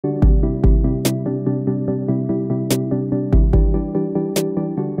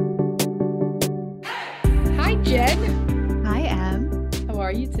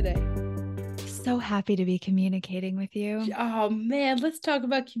so happy to be communicating with you. Oh man, let's talk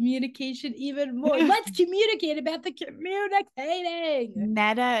about communication even more. Let's communicate about the communicating.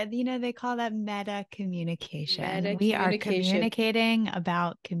 Meta, they call that meta communication. Meta We are communication. communicating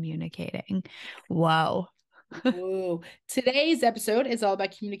about communicating. Whoa. Whoa. Today's episode is all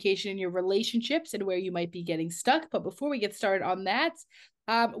about communication in your relationships and where you might be getting stuck. But before we get started on that,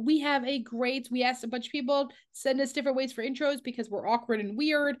 we asked a bunch of people, send us different ways for intros because we're awkward and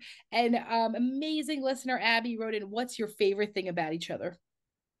weird. And amazing listener Abby wrote in, what's your favorite thing about each other?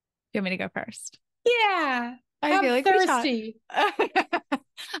 You want me to go first? Yeah, I I'm feel like thirsty.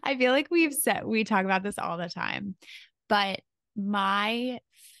 I feel like we talk about this all the time, but my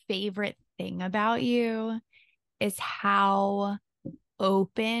favorite thing about you is how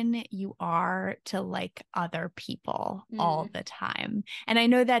open you are to like other people all the time. And I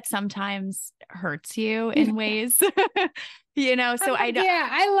know that sometimes hurts you in ways, so Yeah,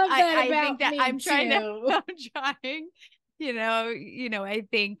 I love that I about think that me I'm trying too. I'm trying, I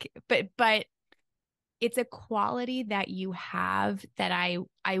think, but it's a quality that you have that I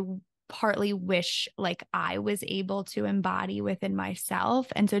partly wish like I was able to embody within myself.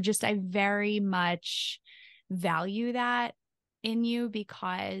 And so just I very much value that in you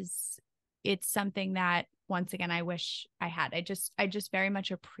because it's something that once again I wish I had. I just very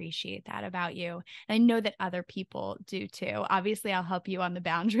much appreciate that about you. And I know that other people do too. Obviously, I'll help you on the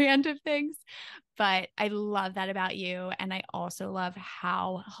boundary end of things, but I love that about you. And I also love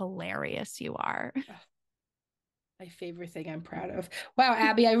how hilarious you are. My favorite thing I'm proud of. Wow,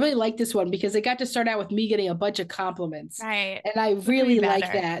 Abby, I really like this one because it got to start out with me getting a bunch of compliments. Right. And I Couldn't be really like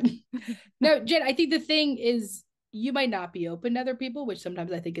better. that. No, Jen, I think the thing is you might not be open to other people, which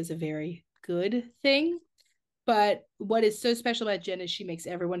sometimes I think is a very good thing. But what is so special about Jen is she makes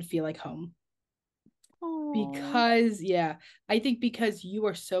everyone feel like home. Oh, Because, yeah, I think because you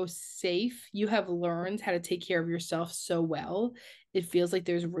are so safe, you have learned how to take care of yourself so well. It feels like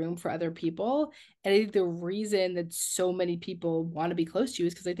there's room for other people. And I think the reason that so many people want to be close to you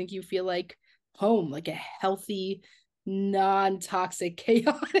is because I think you feel like home, like a healthy, non toxic,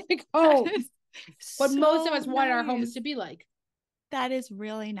 chaotic that home. is What most of so us want our homes nice. to be like. That is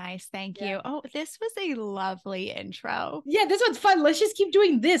really nice. Thank Yeah. you. Oh, this was a lovely intro. Yeah, this one's fun. Let's just keep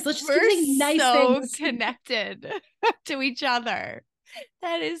doing this. Let's just keep We're saying nice so things. connected to each other.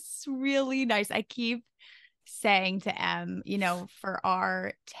 That is really nice. I keep saying to Em, for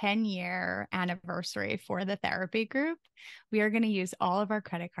our 10-year anniversary for the therapy group, we are going to use all of our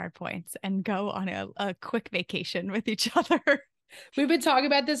credit card points and go on a quick vacation with each other. We've been talking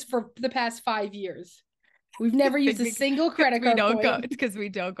about this for the past 5 years. We've never used a single Because credit card point. it's because we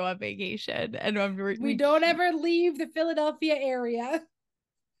don't go on vacation. And We don't ever leave the Philadelphia area.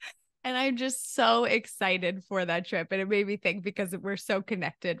 and I'm just so excited for that trip. And it made me think because we're so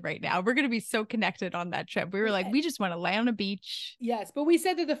connected right now. We're going to be so connected on that trip. We were like, we just want to lay on a beach. Yes, but we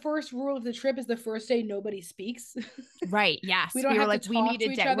said that the first rule of the trip is the first day nobody speaks. Right. We Yes. don't We were have to like, we talk need to a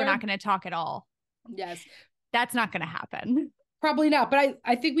each day. We're not other. going to talk at all. Yes, That's not going to happen. probably not. But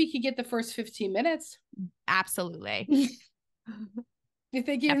I think we could get the first 15 minutes. Absolutely. You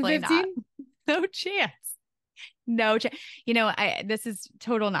think even Definitely not. 15? No chance. No chance. This is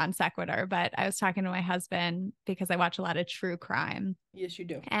total non sequitur, but I was talking to my husband because I watch a lot of true crime. Yes, you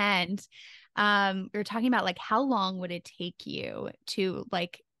do. And we were talking about like how long would it take you to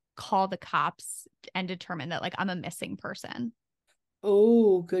like call the cops and determine that like I'm a missing person?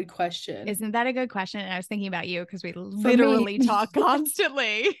 Oh, good question. Isn't that a good question? And I was thinking about you because we For me, literally talk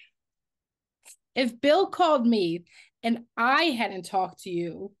constantly. if Bill called me and I hadn't talked to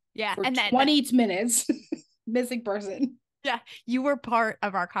you Yeah. for And then 20 minutes, missing person. yeah, you were part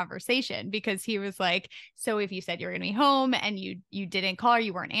of our conversation because he was like, so if you said you're going to be home and you didn't call or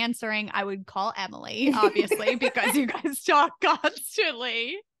you weren't answering, I would call Emily, obviously, because you guys talk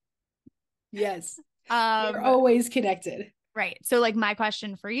constantly. Yes. We're Um, always connected. right. So like my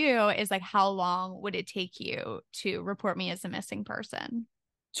question for you is like, how long would it take you to report me as a missing person?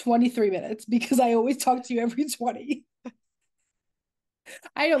 23 minutes because I always talk to you every 20.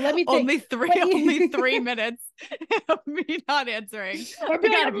 I know, let me think. Only 3 minutes of me not answering. I'd I be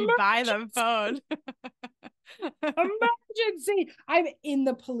like, gotta be by the phone. emergency. I'm in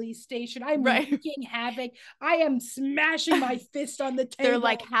the police station. I'm Right. wreaking havoc. I am smashing my fist on the table. They're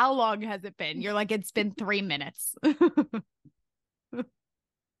like, how long has it been? You're like, it's been 3 minutes.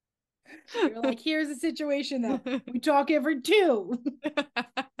 You're like, here's the situation though. We talk every two.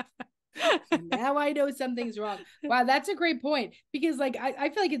 So now I know something's wrong. Wow, that's a great point. Because like I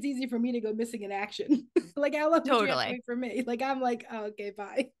feel like it's easy for me to go missing in action. Like how long would you have to Totally. wait for me? Like I'm like, oh, okay,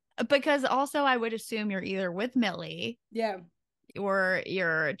 bye. Because also I would assume you're either with Millie Yeah. or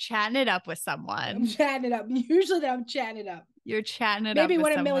you're chatting it up with I'm someone. chatting it up. Usually I'm chatting it up. You're chatting it up Maybe with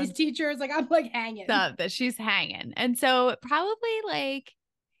one of someone. Millie's teachers, like I'm like hanging. That she's hanging. And so probably like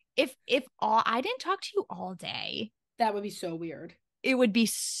if all I didn't talk to you all day, That would be so weird. it would be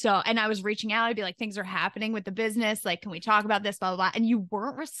so, and I was reaching out, I'd be like, things are happening with the business. Like, can we talk about this, blah, blah, blah. And you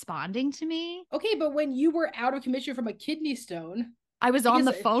weren't responding to me. Okay, but when you were out of commission from a kidney stone, I was on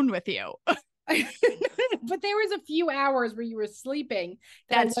the phone with you. But there was a few hours where you were sleeping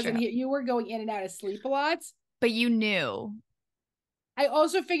that I That's wasn't true. here. You were going in and out of sleep a lot. But you knew. I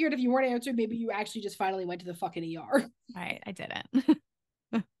also figured if you weren't answering, maybe you actually just finally went to the fucking ER. Right. I didn't.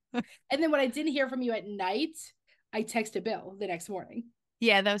 And then when I didn't hear from you at night, I texted Bill the next morning.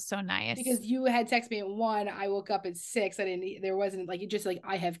 Yeah, that was so nice. Because you had texted me at 1, I woke up at 6. There wasn't like, it just like,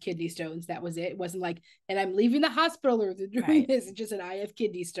 I have kidney stones. That was it. It wasn't like, and I'm leaving the hospital or doing Right. this. It just said, I have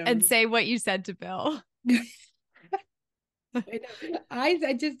kidney stones. And say what you said to Bill. I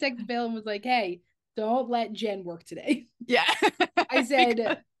just texted Bill and was like, hey, don't let Jen work today. Yeah. I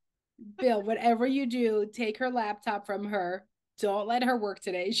said, Bill, whatever you do, take her laptop from her. Don't let her work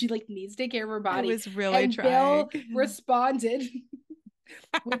today. She like needs to take care of her body. I was really and trying. Bill responded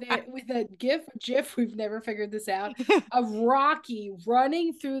with a GIF. We've never figured this out, of Rocky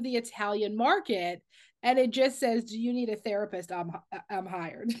running through the Italian market, and it just says, "Do you need a therapist? I'm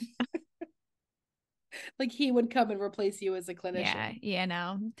hired." Like he would come and replace you as a clinician. Yeah,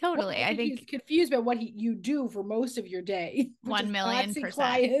 no, totally. Well, I think he's confused about what you do for most of your day. 1,000,000%.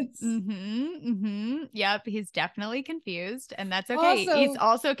 Clients. Yep, he's definitely confused, and that's okay. Also, he's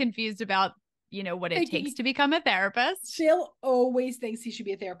also confused about what it takes to become a therapist. Bill always thinks he should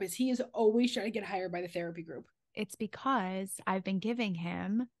be a therapist. He is always trying to get hired by the therapy group. It's because I've been giving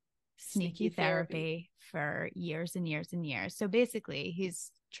him sneaky therapy for years and years and years. So basically,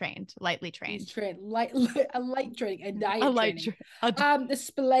 he's lightly trained. He's trained, a light training, a diet training, a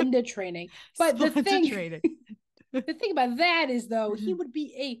splendid training. But the thing about that is, though, he would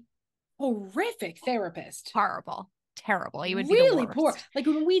be a horrific therapist. Terrible. He would really be the worst. poor. Like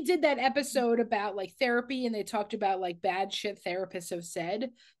when we did that episode about like therapy, and they talked about like bad shit therapists have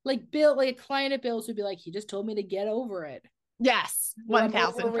said, like Bill, like a client of Bill's would be like, he just told me to get over it. Yes,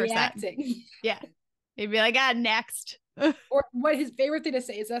 1,000%. Yeah, he'd be like, next. Or what his favorite thing to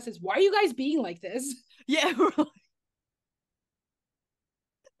say is why are you guys being like this? Yeah, we're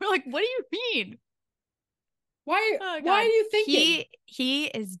like, what do you mean? Why are you thinking? He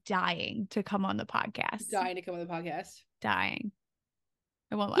is dying to come on the podcast. Dying.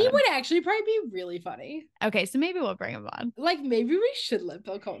 I won't let him. He would actually probably be really funny. Okay, so maybe we'll bring him on. Like maybe we should let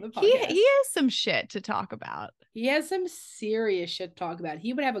Bill come on the podcast. He has some shit to talk about. He has some serious shit to talk about.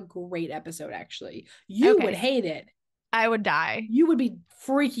 He would have a great episode, actually. You would hate it. I would die. You would be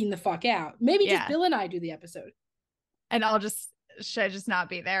freaking the fuck out. Maybe just Bill and I do the episode. And should I just not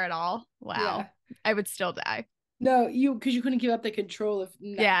be there at all? Wow. Yeah. I would still die. No, because you couldn't give up the control of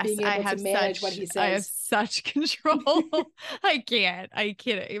not being able to manage what he says. I have such control. I can't.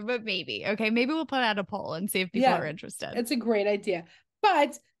 But maybe. Okay, maybe we'll put out a poll and see if people are interested. It's a great idea.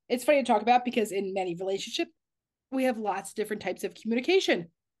 But it's funny to talk about because in many relationships, we have lots of different types of communication.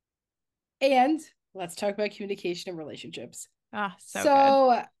 And let's talk about communication in relationships.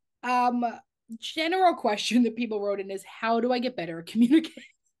 So good. General question that people wrote in is, how do I get better at communicating?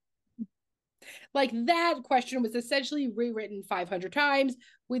 Like that question was essentially rewritten 500 times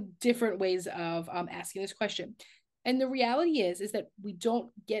with different ways of asking this question. And the reality is that we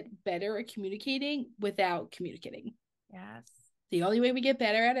don't get better at communicating without communicating. Yes. The only way we get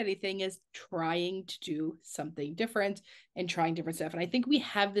better at anything is trying to do something different and trying different stuff. And I think we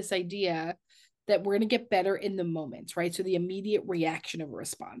have this idea that we're going to get better in the moment, right? So the immediate reaction of a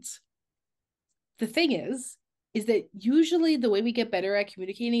response. The thing is that usually the way we get better at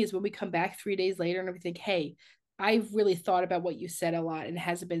communicating is when we come back 3 days later and we think, hey, I've really thought about what you said a lot and it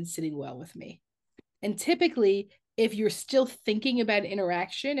hasn't been sitting well with me. And typically, if you're still thinking about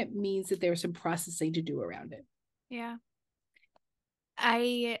interaction, it means that there's some processing to do around it. Yeah.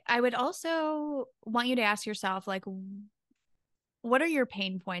 I would also want you to ask yourself, like, what are your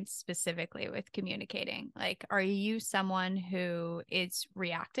pain points specifically with communicating? Like, are you someone who is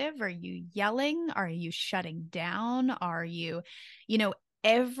reactive? Are you yelling? Are you shutting down? Are you,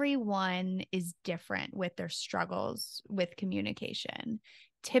 everyone is different with their struggles with communication.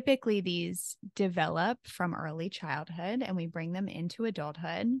 Typically, these develop from early childhood and we bring them into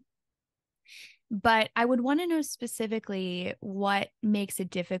adulthood. But I would want to know specifically what makes it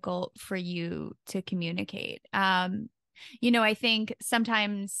difficult for you to communicate. I think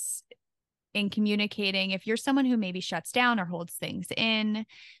sometimes in communicating, if you're someone who maybe shuts down or holds things in,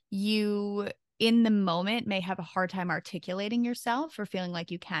 you in the moment may have a hard time articulating yourself or feeling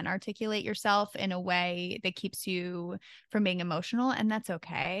like you can articulate yourself in a way that keeps you from being emotional. And that's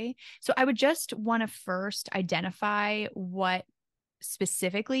okay. So I would just want to first identify what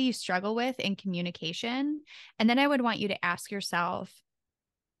specifically you struggle with in communication. And then I would want you to ask yourself,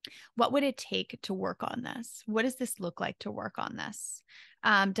 what would it take to work on this? What does this look like to work on this?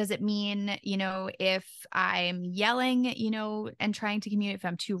 Does it mean, if I'm yelling, and trying to communicate, if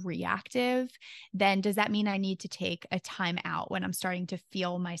I'm too reactive, then does that mean I need to take a time out when I'm starting to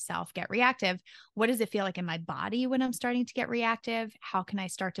feel myself get reactive? What does it feel like in my body when I'm starting to get reactive? How can I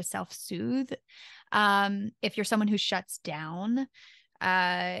start to self-soothe? If you're someone who shuts down,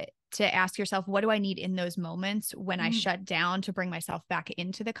 to ask yourself, what do I need in those moments when I shut down to bring myself back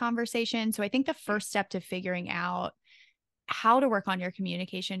into the conversation? So I think the first step to figuring out how to work on your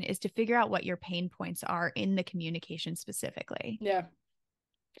communication is to figure out what your pain points are in the communication specifically. Yeah.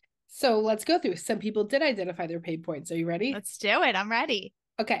 So let's go through. Some people did identify their pain points. Are you ready? Let's do it. I'm ready.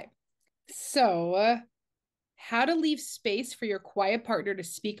 Okay. So how to leave space for your quiet partner to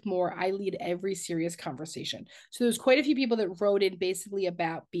speak more. I lead every serious conversation. So there's quite a few people that wrote in basically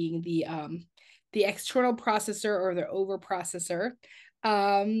about being the external processor or the over processor,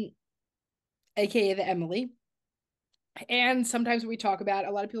 aka the Emily. And sometimes when we talk about,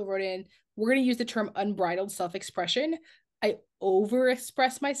 a lot of people wrote in, we're going to use the term unbridled self-expression. I over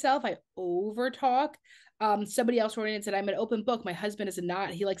express myself. I over talk. Somebody else wrote in and said, I'm an open book. My husband is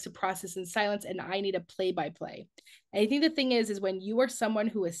not. He likes to process in silence, and I need a play-by-play. And I think the thing is when you are someone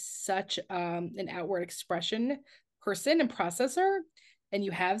who is such an outward expression person and processor, and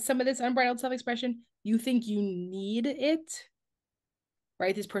you have some of this unbridled self-expression, you think you need it,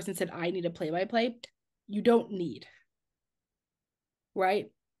 right? This person said, I need a play-by-play. You don't need,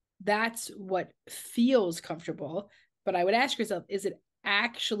 right? That's what feels comfortable. But I would ask yourself, is it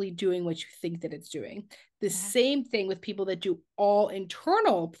actually doing what you think that it's doing? The same thing with people that do all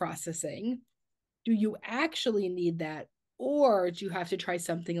internal processing. Do you actually need that? Or do you have to try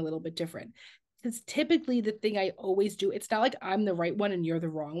something a little bit different? Because typically the thing I always do, it's not like I'm the right one and you're the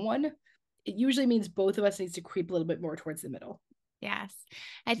wrong one. It usually means both of us needs to creep a little bit more towards the middle. Yes.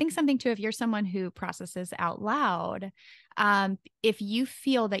 I think something too, if you're someone who processes out loud, if you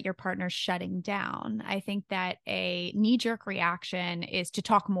feel that your partner's shutting down, I think that a knee-jerk reaction is to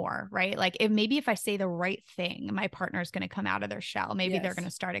talk more, right? Like if I say the right thing, my partner's going to come out of their shell. Maybe they're going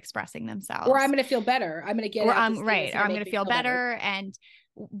to start expressing themselves. Or I'm going to feel better. I'm going to get out this right. Or I'm going to feel better.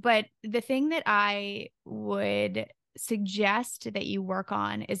 But the thing that I would suggest that you work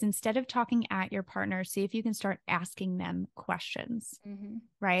on is, instead of talking at your partner, see if you can start asking them questions,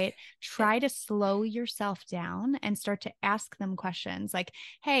 right? Try to slow yourself down and start to ask them questions like,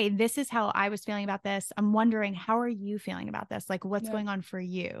 hey, this is how I was feeling about this. I'm wondering, how are you feeling about this? Like, what's going on for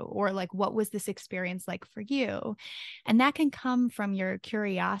you? Or like, what was this experience like for you? And that can come from your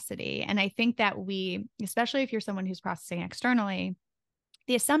curiosity. And I think that especially if you're someone who's processing externally,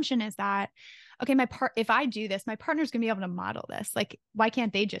 the assumption is that, okay, if I do this, my partner's going to be able to model this. Like, why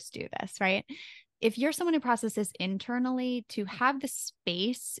can't they just do this? Right. If you're someone who processes internally, to have the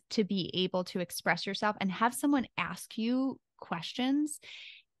space to be able to express yourself and have someone ask you questions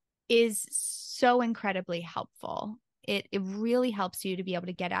is so incredibly helpful. It really helps you to be able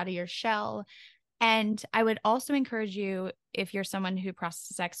to get out of your shell. And I would also encourage you, if you're someone who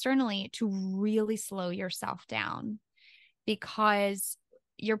processes externally, to really slow yourself down, because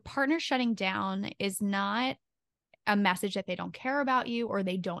your partner shutting down is not a message that they don't care about you or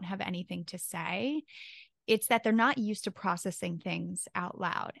they don't have anything to say. It's that they're not used to processing things out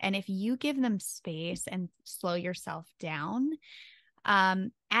loud. And if you give them space and slow yourself down,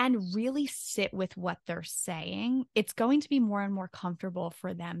 and really sit with what they're saying, it's going to be more and more comfortable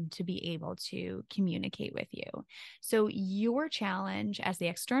for them to be able to communicate with you. So your challenge as the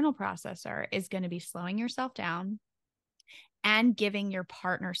external processor is going to be slowing yourself down and giving your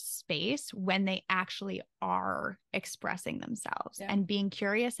partner space when they actually are expressing themselves, and being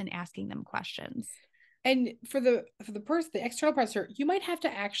curious and asking them questions. And for the person, the external processor, you might have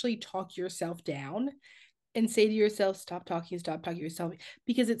to actually talk yourself down and say to yourself, stop talking to yourself,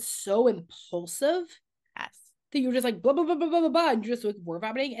 because it's so impulsive. Yes. That you're just like blah blah blah blah blah blah, and you're just like word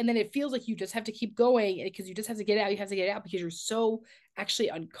vomiting, and then it feels like you just have to keep going because you just have to get it out. You have to get it out because you're so actually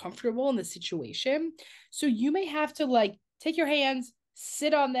uncomfortable in the situation. So you may have to like take your hands,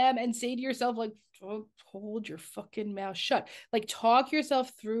 sit on them, and say to yourself like, oh, hold your fucking mouth shut. Like, talk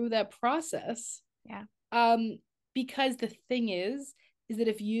yourself through that process. Yeah. Because the thing is that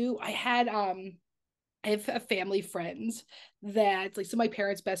I have a family friends that, like, so my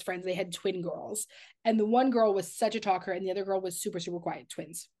parents' best friends, they had twin girls, and the one girl was such a talker and the other girl was super, super quiet,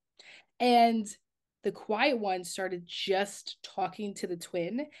 twins. And the quiet one started just talking to the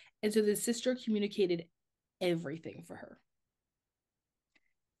twin. And so the sister communicated everything for her.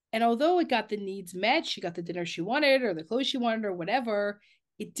 And although it got the needs met, she got the dinner she wanted or the clothes she wanted or whatever,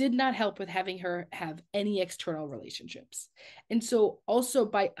 it did not help with having her have any external relationships. And so also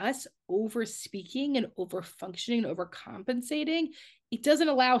by us over speaking and over functioning and overcompensating, it doesn't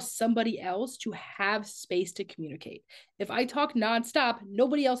allow somebody else to have space to communicate. If I talk nonstop,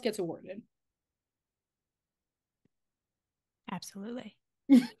 nobody else gets a word in. Absolutely.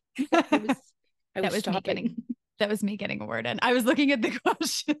 I was stopping. That was me getting a word in. I was looking at the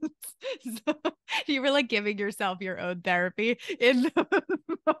questions. So you were like giving yourself your own therapy in the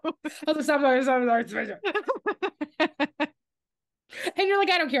And you're like,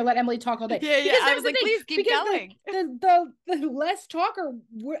 I don't care. Let Emily talk all day. Yeah, because I was like, please keep going. The less talker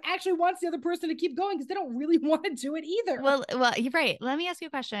actually wants the other person to keep going because they don't really want to do it either. Well, you're right. Let me ask you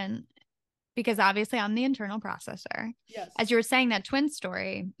a question, because obviously I'm the internal processor. Yes. As you were saying, that twin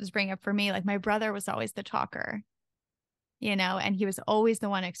story was bringing up for me, like my brother was always the talker, and he was always the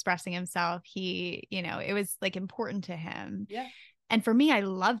one expressing himself. He, it was like important to him. Yeah. And for me, I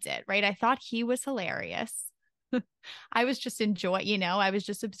loved it, right? I thought he was hilarious. I was just I was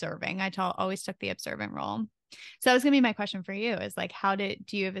just observing. Always took the observant role. So that was going to be my question for you, is like,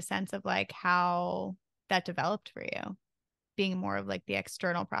 do you have a sense of like how that developed for you, being more of like the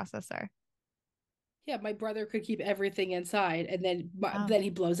external processor? Yeah. My brother could keep everything inside and then Oh. he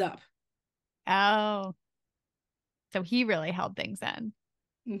blows up. Oh. So he really held things in.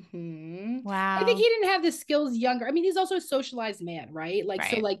 Mm-hmm. Wow. I think he didn't have the skills younger. I mean, he's also a socialized man, right? Like,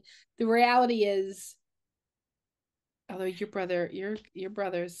 right. So like the reality is, although your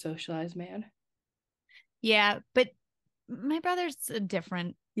brother's socialized man. Yeah, but my brother's a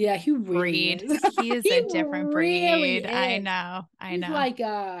different he really breed. Is. He is a different breed. I know. He's like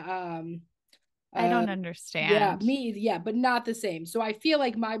I don't understand. But not the same. So I feel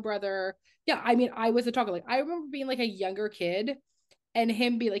like my brother, I mean, I was a talker. Like I remember being like a younger kid and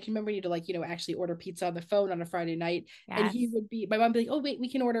him be like, you remember you to like, actually order pizza on the phone on a Friday night. Yes. And he would be, my mom would be like, oh wait, we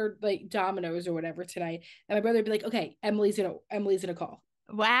can order like Domino's or whatever tonight. And my brother would be like, okay, Emily's gonna call.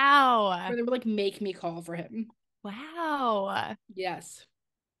 Wow. My brother would like make me call for him. Wow. Yes.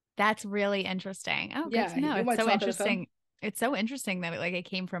 That's really interesting. Oh, good to know. It's so interesting. It's so interesting that it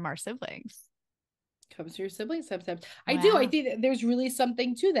came from our siblings. Comes to your siblings sometimes. Wow. I think that there's really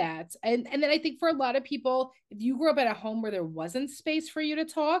something to that. And then I think for a lot of people, if you grew up at a home where there wasn't space for you to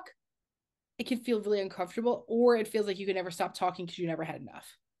talk, it can feel really uncomfortable, or it feels like you can never stop talking because you never had enough.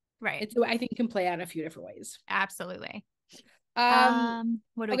 Right. And so I think it can play out in a few different ways. Absolutely. What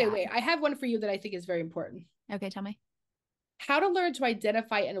do we got? Wait, I have one for you that I think is very important. Okay, tell me. How to learn to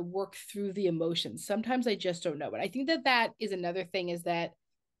identify and work through the emotions. Sometimes I just don't know. But I think that is another thing, is that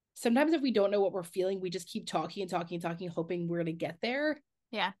sometimes if we don't know what we're feeling, we just keep talking and talking and talking, hoping we're going to get there.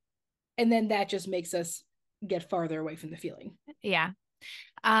 Yeah. And then that just makes us get farther away from the feeling. Yeah.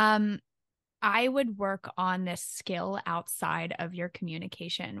 I would work on this skill outside of your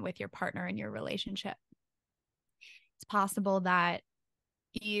communication with your partner in your relationship. It's possible that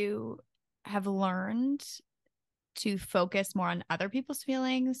you have learned to focus more on other people's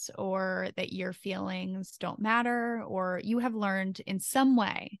feelings, or that your feelings don't matter, or you have learned in some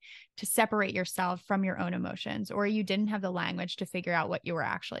way to separate yourself from your own emotions, or you didn't have the language to figure out what you were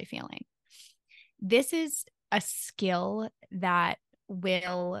actually feeling. This is a skill that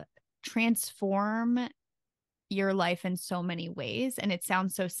will transform your life in so many ways. And it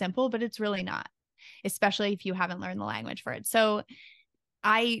sounds so simple, but it's really not, especially if you haven't learned the language for it. So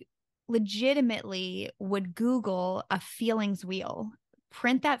I legitimately would Google a feelings wheel,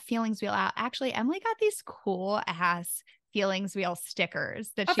 print that feelings wheel out. Actually, Emily got these cool ass feelings wheel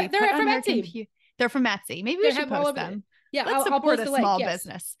stickers that she put on her computer. They're from Etsy. Maybe we should post them. Yeah, let's support a small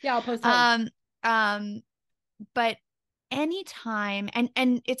business. Yeah, I'll post them. But anytime,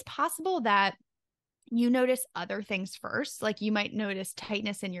 and it's possible that you notice other things first. Like you might notice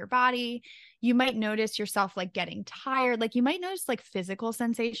tightness in your body. You might notice yourself like getting tired. Like you might notice like physical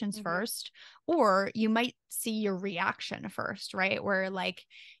sensations first, or you might see your reaction first, right? Where like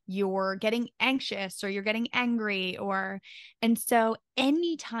you're getting anxious or you're getting angry, and so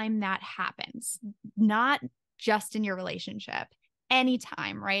anytime that happens, not just in your relationship,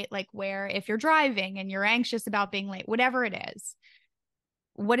 anytime, right? Like where if you're driving and you're anxious about being late, whatever it is,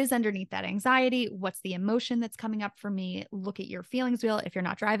 what is underneath that anxiety? What's the emotion that's coming up for me? Look at your feelings wheel. If you're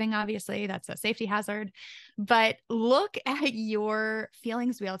not driving, obviously, that's a safety hazard. But look at your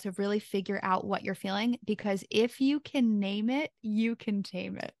feelings wheel to really figure out what you're feeling, because if you can name it, you can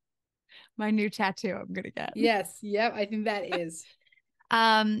tame it. My new tattoo I'm going to get. Yes. Yep. I think that is.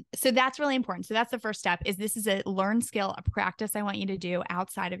 So that's really important. So that's the first step. Is this is a learned skill, a practice I want you to do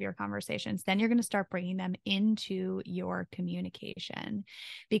outside of your conversations. Then you're going to start bringing them into your communication,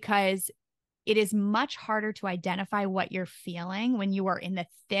 because it is much harder to identify what you're feeling when you are in the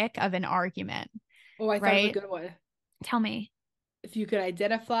thick of an argument. Oh, I thought of a right? good one. Tell me. If you can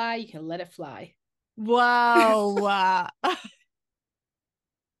identify, you can let it fly. Whoa.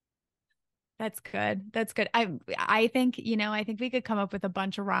 That's good. That's good. I think, I think we could come up with a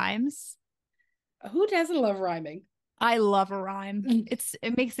bunch of rhymes. Who doesn't love rhyming? I love a rhyme.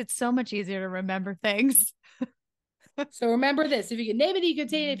 It makes it so much easier to remember things. So remember this: if you can name it, you can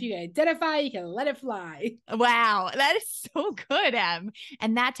contain it. If you can identify, you can let it fly. Wow, that is so good, Em.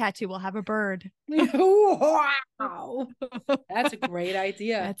 And that tattoo will have a bird. Wow. That's a great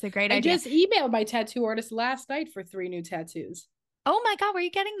idea. That's a great I idea. just emailed my tattoo artist last night for 3 new tattoos. Oh my God, where are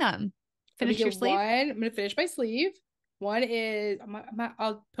you getting them? Finish your sleeve? I'm going to finish my sleeve. One is,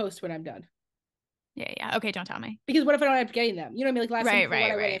 I'll post when I'm done. Yeah. Okay, don't tell me. Because what if I don't end up getting them? You know what I mean? Like last time before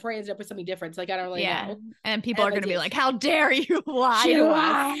when I went, if I ended up with something different, so like I don't really know. And people are going to be like, how dare you lie she to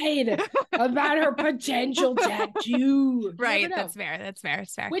lied us about her potential tattoo. Right. That's fair. That's fair.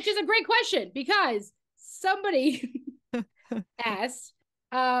 It's fair. Which is a great question, because somebody asked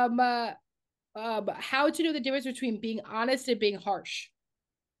how to know the difference between being honest and being harsh.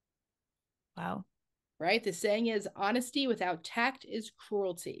 Wow. Right? The saying is, honesty without tact is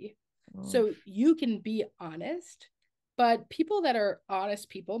cruelty. Oof. So you can be honest, but people that are honest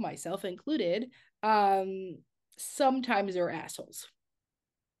people, myself included, sometimes they're assholes.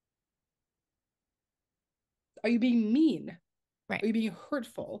 Are you being mean? Right. Are you being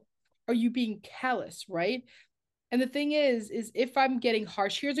hurtful? Are you being callous? Right? And the thing is if I'm getting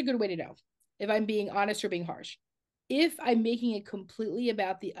harsh, here's a good way to know if I'm being honest or being harsh. If I'm making it completely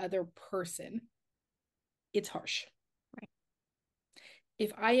about the other person, it's harsh. Right.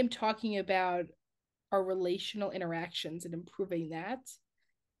 If I am talking about our relational interactions and improving that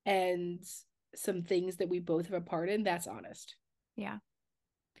and some things that we both have a part in, that's honest. Yeah.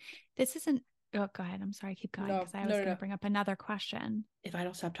 This isn't, oh, go ahead. I'm sorry. Keep going, because I was going to bring up another question. If I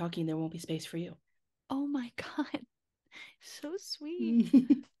don't stop talking, there won't be space for you. Oh my God. So sweet.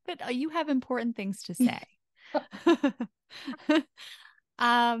 But you have important things to say.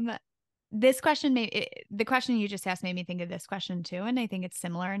 This question the question you just asked made me think of this question too. And I think it's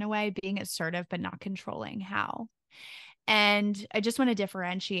similar in a way, being assertive, but not controlling. How? And I just want to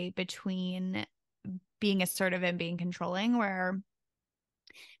differentiate between being assertive and being controlling, where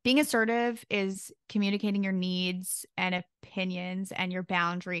being assertive is communicating your needs and opinions and your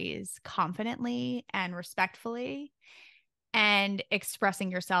boundaries confidently and respectfully, and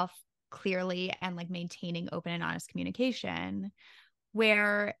expressing yourself clearly and like maintaining open and honest communication,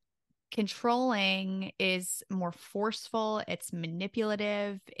 where controlling is more forceful, it's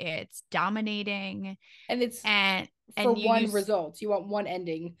manipulative, it's dominating, and it's and for you one result. You want one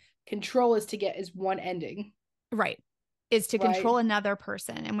ending. Control is one ending. Right. Is to control another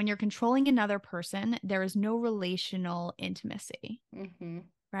person. And when you're controlling another person, there is no relational intimacy. Mm-hmm.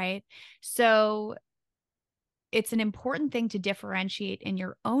 Right. So it's an important thing to differentiate in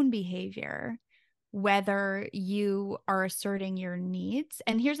your own behavior, whether you are asserting your needs.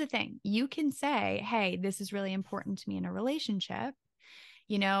 And here's the thing, you can say, hey, this is really important to me in a relationship.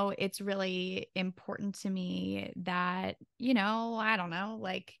 It's really important to me that, I don't know,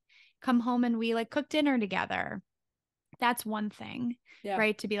 like come home and we like cook dinner together. That's one thing,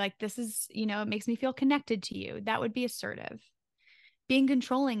 right? To be like, this is, it makes me feel connected to you. That would be assertive. Being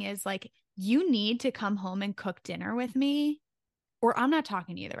controlling is like, you need to come home and cook dinner with me, or I'm not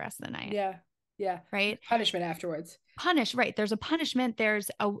talking to you the rest of the night. Yeah. Right. Punishment afterwards. Right. There's a punishment. There's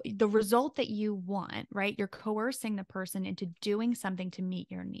the result that you want, right? You're coercing the person into doing something to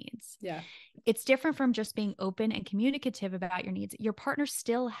meet your needs. Yeah. It's different from just being open and communicative about your needs. Your partner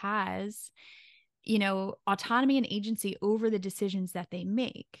still has, autonomy and agency over the decisions that they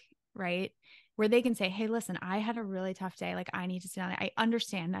make, right? Where they can say, hey, listen, I had a really tough day. Like, I need to sit down. I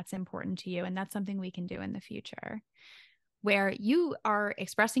understand that's important to you, and that's something we can do in the future. Where you are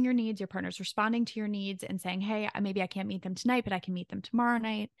expressing your needs, your partner's responding to your needs and saying, hey, maybe I can't meet them tonight, but I can meet them tomorrow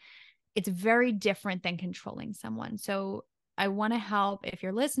night. It's very different than controlling someone. So I want to help, if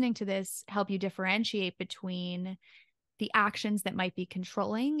you're listening to this, help you differentiate between the actions that might be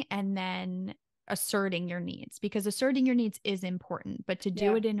controlling and then asserting your needs, because asserting your needs is important, but to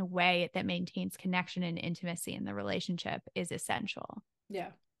do it in a way that maintains connection and intimacy in the relationship is essential. Yeah.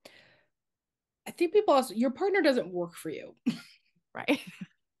 I think people also, your partner doesn't work for you. Right. I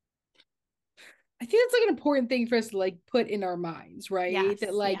think that's like an important thing for us to like put in our minds, right? Yes,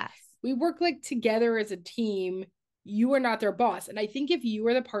 that like yes. we work like together as a team, you are not their boss. And I think if you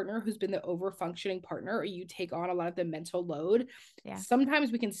are the partner who's been the over functioning partner, or you take on a lot of the mental load,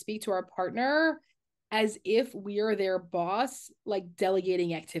 sometimes we can speak to our partner as if we are their boss, like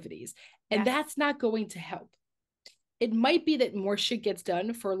delegating activities. And that's not going to help. It might be that more shit gets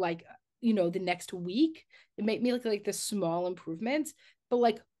done for like, the next week. It might be like the small improvements, but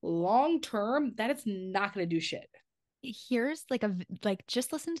like long term, that is not going to do shit. Here's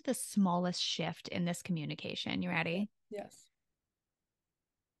just listen to the smallest shift in this communication. You ready? Yes.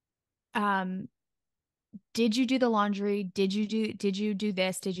 Did you do the laundry? Did you do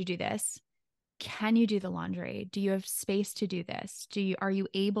this? Did you do this? Can you do the laundry? Do you have space to do this? Are you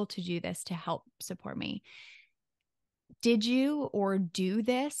able to do this to help support me? Did you or do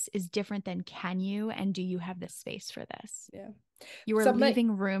this is different than can you, and do you have the space for this? Yeah. You are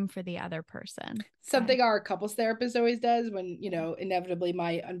leaving room for the other person. Something our couples therapist always does when, inevitably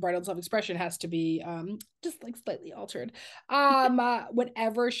my unbridled self-expression has to be just like slightly altered.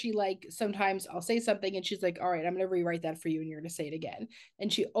 Whenever she like, sometimes I'll say something and she's like, all right, I'm going to rewrite that for you and you're going to say it again.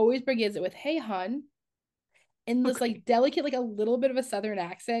 And she always begins it with, hey, hun. In this like delicate, like a little bit of a Southern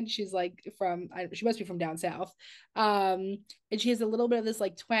accent. She's like she must be from down south. And she has a little bit of this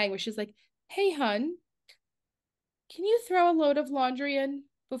like twang where she's like, hey, hun, can you throw a load of laundry in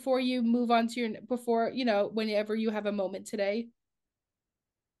before you move on to whenever you have a moment today?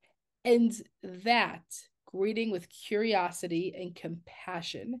 And that greeting with curiosity and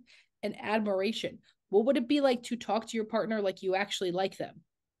compassion and admiration. What would it be like to talk to your partner like you actually like them?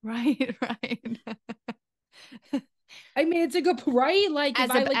 Right. I mean, it's a good, right? Like,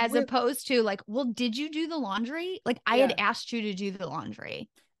 as opposed to like, well, did you do the laundry? Like, I had asked you to do the laundry.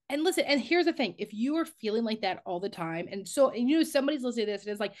 And listen, and here's the thing: if you are feeling like that all the time, and somebody's listening to this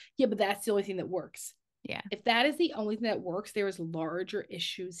and it's like, yeah, but that's the only thing that works. Yeah. If that is the only thing that works, there is larger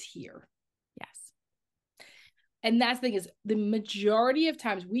issues here. Yes. And that's the thing, is the majority of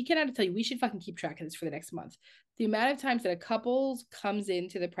times, we cannot tell you, we should fucking keep track of this for the next month. The amount of times that a couple comes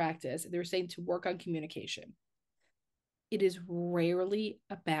into the practice, they're saying to work on communication. It is rarely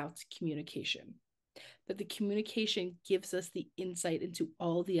about communication. That the communication gives us the insight into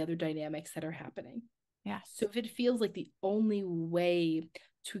all the other dynamics that are happening. Yes. So if it feels like the only way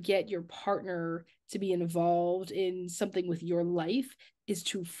to get your partner to be involved in something with your life is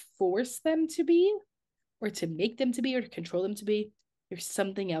to force them to be, or to make them to be, or to control them to be, there's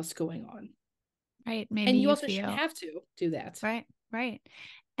something else going on. Right. Maybe and you also shouldn't have to do that. Right.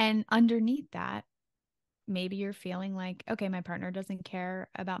 And underneath that, maybe you're feeling like, okay, my partner doesn't care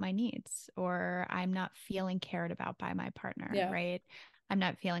about my needs, or I'm not feeling cared about by my partner, right? I'm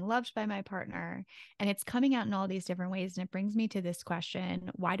not feeling loved by my partner. And it's coming out in all these different ways. And it brings me to this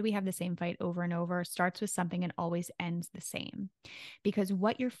question: why do we have the same fight over and over? Starts with something and always ends the same. Because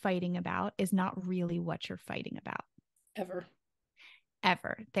what you're fighting about is not really what you're fighting about. Ever.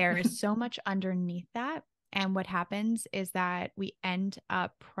 There is so much underneath that. And what happens is that we end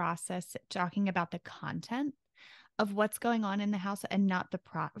up talking about the content of what's going on in the house, and not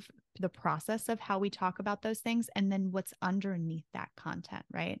the process of how we talk about those things. And then what's underneath that content,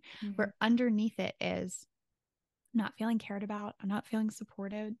 right? Mm-hmm. Where underneath it is, I'm not feeling cared about. I'm not feeling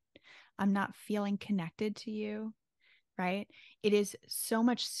supported. I'm not feeling connected to you, right? It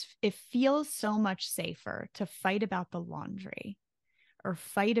feels so much safer to fight about the laundry or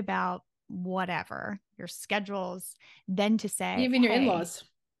fight about whatever, your schedules, than to say, even your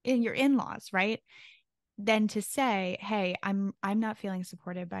in-laws, right? Then to say, hey, I'm not feeling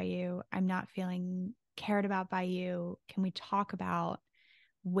supported by you. I'm not feeling cared about by you. Can we talk about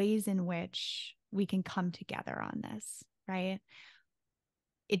ways in which we can come together on this, right?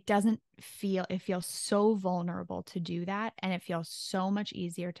 It feels so vulnerable to do that. And it feels so much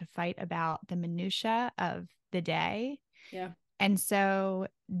easier to fight about the minutia of the day. Yeah. And so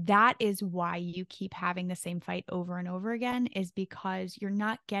that is why you keep having the same fight over and over again, is because you're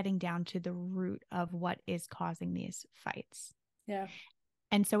not getting down to the root of what is causing these fights. Yeah.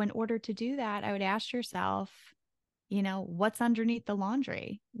 And so in order to do that, I would ask yourself, what's underneath the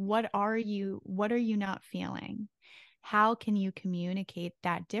laundry? What are you not feeling? How can you communicate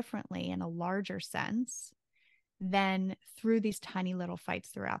that differently in a larger sense than through these tiny little fights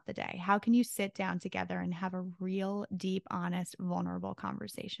throughout the day? How can you sit down together and have a real, deep, honest, vulnerable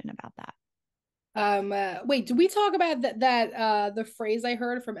conversation about that? Wait, did we talk about that the phrase I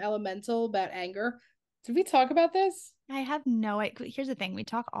heard from Elemental about anger? Did we talk about this? I have no idea. Here's the thing: we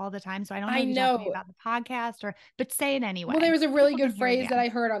talk all the time, so I don't know if you're talking about the podcast but say it anyway. Well, there was a really good phrase that I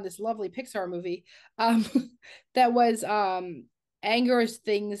heard on this lovely Pixar movie, that was Anger is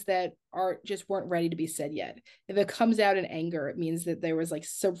things that weren't ready to be said yet. If it comes out in anger, it means that there was like,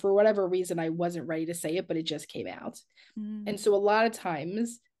 so for whatever reason, I wasn't ready to say it, but it just came out. And so a lot of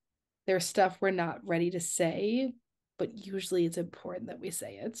times there's stuff we're not ready to say, but usually it's important that we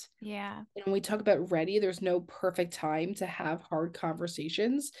say it. Yeah. And when we talk about ready, there's no perfect time to have hard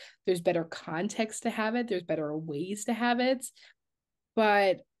conversations. There's better context to have it, there's better ways to have it.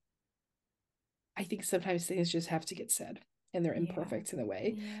 But I think sometimes things just have to get said and they're imperfect in a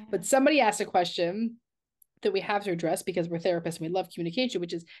way. Yeah. But somebody asked a question that we have to address because we're therapists and we love communication,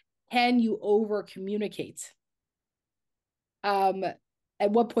 which is, can you over communicate? At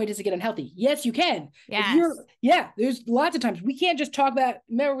what point does it get unhealthy? Yes, you can. Yes. If you're, yeah, there's lots of times we can't just talk about,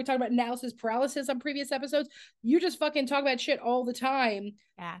 remember we talked about analysis paralysis on previous episodes? You just fucking talk about shit all the time.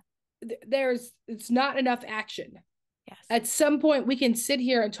 Yeah. It's not enough action. Yes. At some point we can sit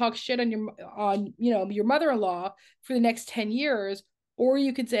here and talk shit on your mother-in-law for the next 10 years, or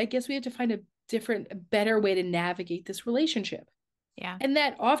you could say, I guess we have to find a better way to navigate this relationship. Yeah. And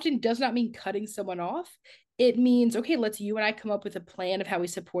that often does not mean cutting someone off. It means, okay, let's you and I come up with a plan of how we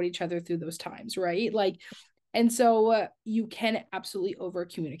support each other through those times, right? Like, and so you can absolutely over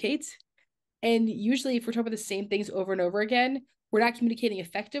communicate. And usually, if we're talking about the same things over and over again, we're not communicating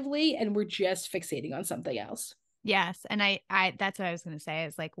effectively and we're just fixating on something else. Yes. And I that's what I was going to say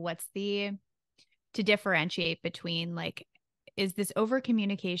is like, to differentiate between like, is this over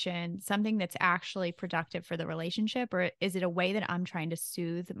communication something that's actually productive for the relationship, or is it a way that I'm trying to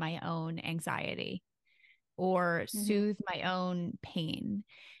soothe my own anxiety or soothe my own pain?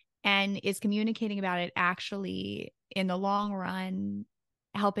 And is communicating about it actually in the long run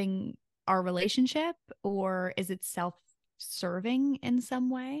helping our relationship, or is it self-serving in some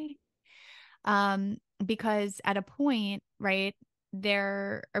way? Because at a point, right,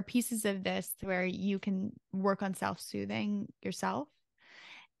 there are pieces of this where you can work on self-soothing yourself.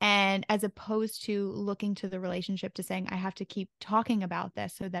 And as opposed to looking to the relationship to saying, I have to keep talking about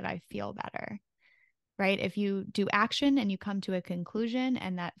this so that I feel better, right? If you do action and you come to a conclusion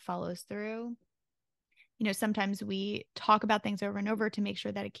and that follows through, sometimes we talk about things over and over to make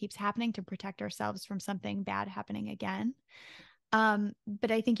sure that it keeps happening, to protect ourselves from something bad happening again.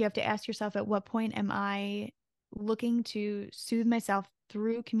 But I think you have to ask yourself, at what point am I looking to soothe myself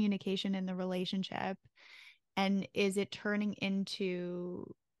through communication in the relationship? And is it turning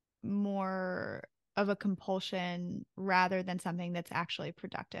into more of a compulsion rather than something that's actually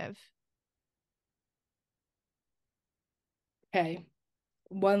productive? Okay.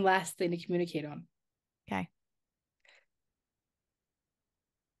 One last thing to communicate on. Okay.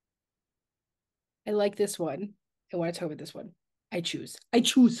 I like this one. I want to talk about this one. I choose.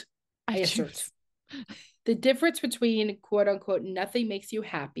 I assert. The difference between quote unquote nothing makes you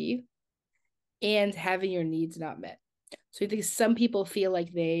happy and having your needs not met. So I think some people feel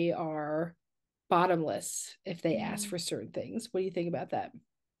like they are bottomless if they ask for certain things. What do you think about that?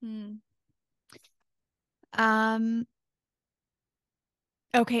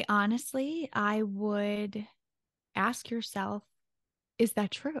 Okay, honestly, I would ask yourself, is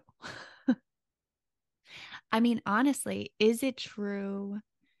that true? I mean, honestly, is it true?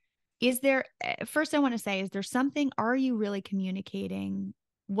 First I want to say, is there something, are you really communicating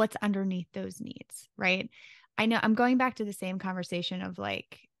what's underneath those needs, right? I know I'm going back to the same conversation of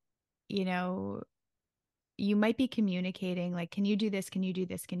like, you know, you might be communicating like, can you do this? Can you do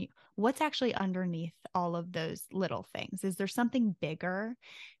this? What's actually underneath all of those little things? Is there something bigger?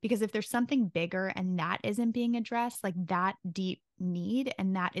 Because if there's something bigger and that isn't being addressed, like that deep need,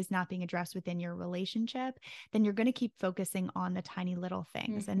 and that is not being addressed within your relationship, then you're going to keep focusing on the tiny little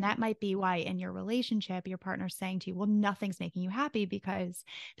things. And that might be why in your relationship, your partner's saying to you, well, nothing's making you happy because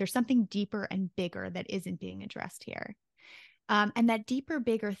there's something deeper and bigger that isn't being addressed here. And that deeper,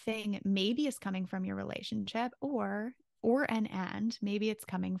 bigger thing maybe is coming from your relationship, or maybe it's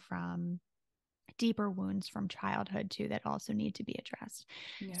coming from deeper wounds from childhood too that also need to be addressed.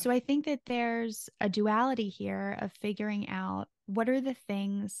 Yeah. So I think that there's a duality here of figuring out what are the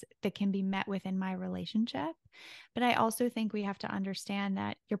things that can be met within my relationship. But I also think we have to understand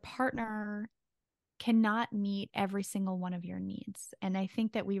that your partner cannot meet every single one of your needs. And I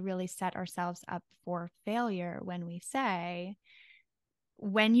think that we really set ourselves up for failure when we say,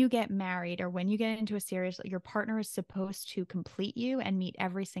 when you get married or when you get into a serious, your partner is supposed to complete you and meet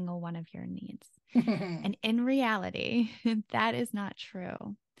every single one of your needs. And in reality, that is not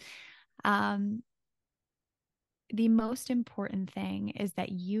true. The most important thing is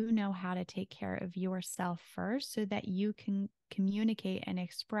that you know how to take care of yourself first so that you can communicate and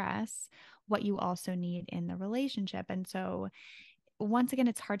express what you also need in the relationship. And so once again,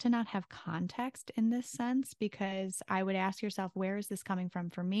 it's hard to not have context in this sense, because I would ask yourself, where is this coming from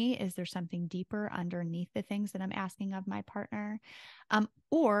for me? Is there something deeper underneath the things that I'm asking of my partner?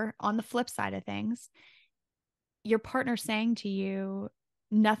 Or on the flip side of things, your partner saying to you,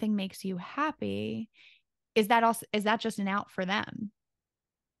 nothing makes you happy. Is that just an out for them?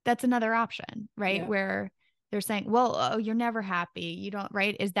 That's another option, right? Yeah. Where they're saying, well, oh, you're never happy. You don't,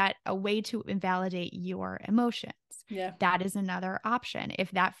 right? Is that a way to invalidate your emotions? Yeah. That is another option. If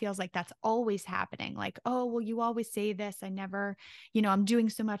that feels like that's always happening, like, oh, well, you always say this. I never, I'm doing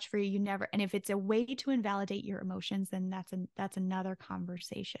so much for you. You never. And if it's a way to invalidate your emotions, then that's another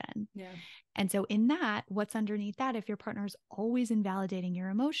conversation. Yeah. And so in that, what's underneath that, if your partner is always invalidating your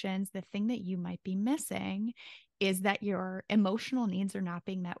emotions, the thing that you might be missing is that your emotional needs are not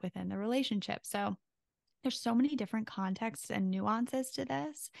being met within the relationship. So there's so many different contexts and nuances to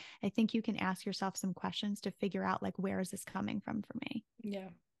this. I think you can ask yourself some questions to figure out, like, where is this coming from for me? Yeah.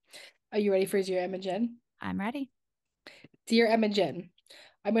 Are you ready for Dear Em and Jen? I'm ready. Dear Em and Jen,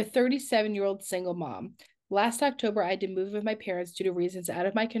 I'm a 37-year-old single mom. Last October, I had to move with my parents due to reasons out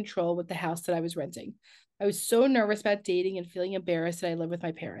of my control with the house that I was renting. I was so nervous about dating and feeling embarrassed that I live with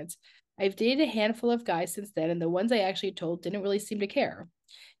my parents. I've dated a handful of guys since then, and the ones I actually told didn't really seem to care.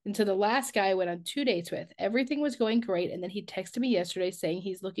 Until the last guy I went on 2 dates with. Everything was going great, and then he texted me yesterday saying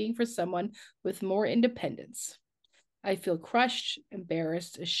he's looking for someone with more independence. I feel crushed,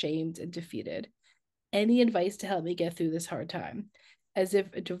 embarrassed, ashamed, and defeated. Any advice to help me get through this hard time? As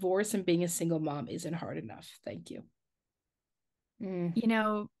if a divorce and being a single mom isn't hard enough. Thank you. Mm.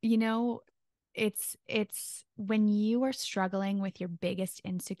 It's when you are struggling with your biggest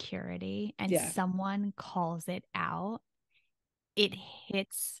insecurity and Yeah. someone calls it out, it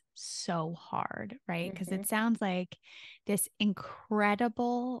hits so hard, right? Because Mm-hmm. it sounds like this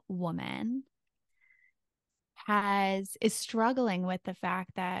incredible woman is struggling with the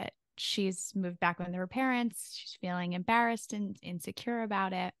fact that she's moved back with her parents. She's feeling embarrassed and insecure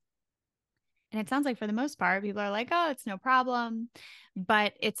about it. And it sounds like for the most part, people are like, oh, it's no problem.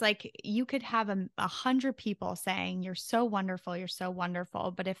 But it's like you could have 100 people saying, you're so wonderful, you're so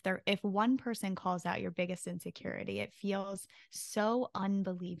wonderful. But if one person calls out your biggest insecurity, it feels so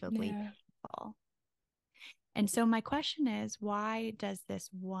unbelievably Yeah. painful. And so my question is, why does this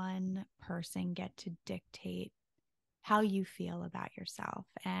one person get to dictate how you feel about yourself?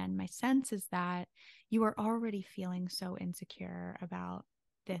 And my sense is that you are already feeling so insecure about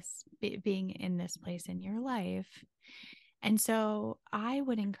this being in this place in your life. And so I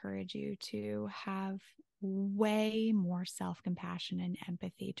would encourage you to have way more self-compassion and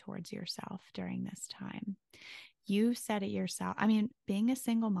empathy towards yourself during this time. You said it yourself. I mean, being a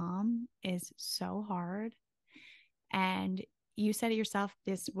single mom is so hard. And you said it yourself,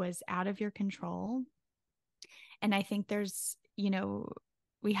 this was out of your control. And I think there's,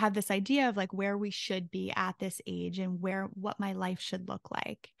 we have this idea of like where we should be at this age and what my life should look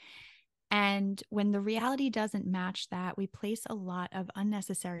like. And when the reality doesn't match that, we place a lot of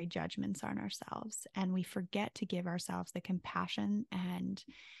unnecessary judgments on ourselves, and we forget to give ourselves the compassion and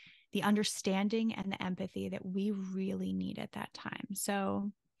the understanding and the empathy that we really need at that time.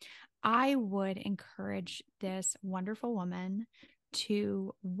 So I would encourage this wonderful woman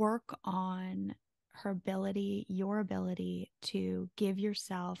to work on your ability to give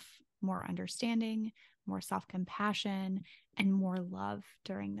yourself more understanding, more self-compassion, and more love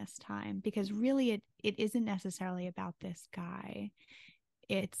during this time. Because really it isn't necessarily about this guy.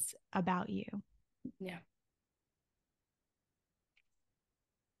 It's about you. Yeah.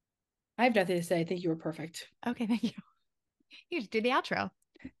 I have nothing to say. I think you were perfect. Okay, thank you. You just do the outro.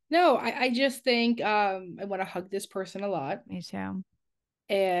 No, I just think I want to hug this person a lot. Me too.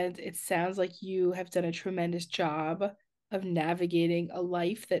 And it sounds like you have done a tremendous job of navigating a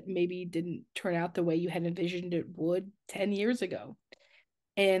life that maybe didn't turn out the way you had envisioned it would 10 years ago.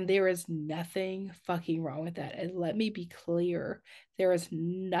 And there is nothing fucking wrong with that. And let me be clear, there is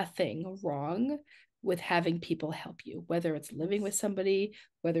nothing wrong with having people help you, whether it's living with somebody,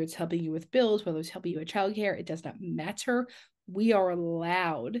 whether it's helping you with bills, whether it's helping you with childcare, it does not matter. We are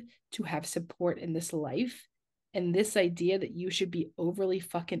allowed to have support in this life. And this idea that you should be overly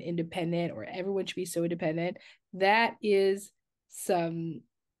fucking independent or everyone should be so independent, that is some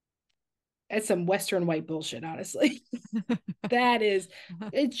Western white bullshit, honestly. That is,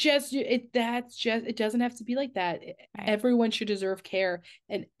 it doesn't have to be like that. Right. Everyone should deserve care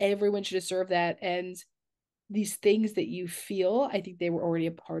and everyone should deserve that. And these things that you feel, I think they were already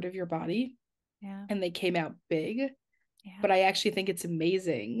a part of your body. Yeah. And they came out big. Yeah. But I actually think it's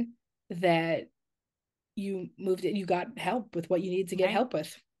amazing that you moved it, you got help with what you need to get Right. help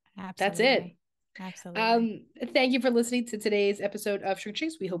with. Absolutely. That's it. Absolutely. Thank you for listening to today's episode of Shrink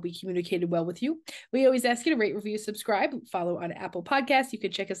Chicks. We hope we communicated well with you. We always ask you to rate, review, subscribe, follow on Apple Podcasts. You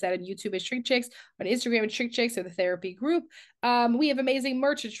can check us out on YouTube at Shrink Chicks, on Instagram at Shrink Chicks or the therapy group. We have amazing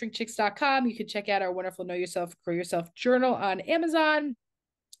merch at shrinkchicks.com. You can check out our wonderful Know Yourself, Grow Yourself journal on Amazon.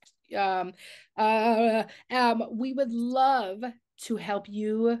 We would love to help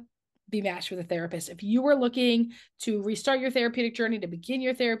you be matched with a therapist. If you are looking to restart your therapeutic journey, to begin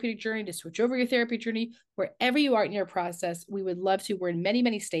your therapeutic journey, to switch over your therapy journey, wherever you are in your process, we would love to. We're in many,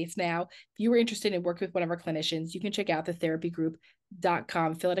 many states now. If you were interested in working with one of our clinicians, you can check out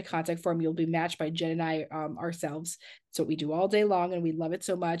thetherapygroup.com, fill out a contact form. You'll be matched by Jen and I ourselves. It's what we do all day long, and we love it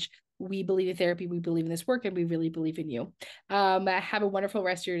so much. We believe in therapy, we believe in this work, and we really believe in you. Have a wonderful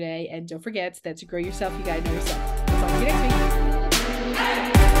rest of your day, and don't forget that to grow yourself, you gotta know yourself. I'll talk to you next week.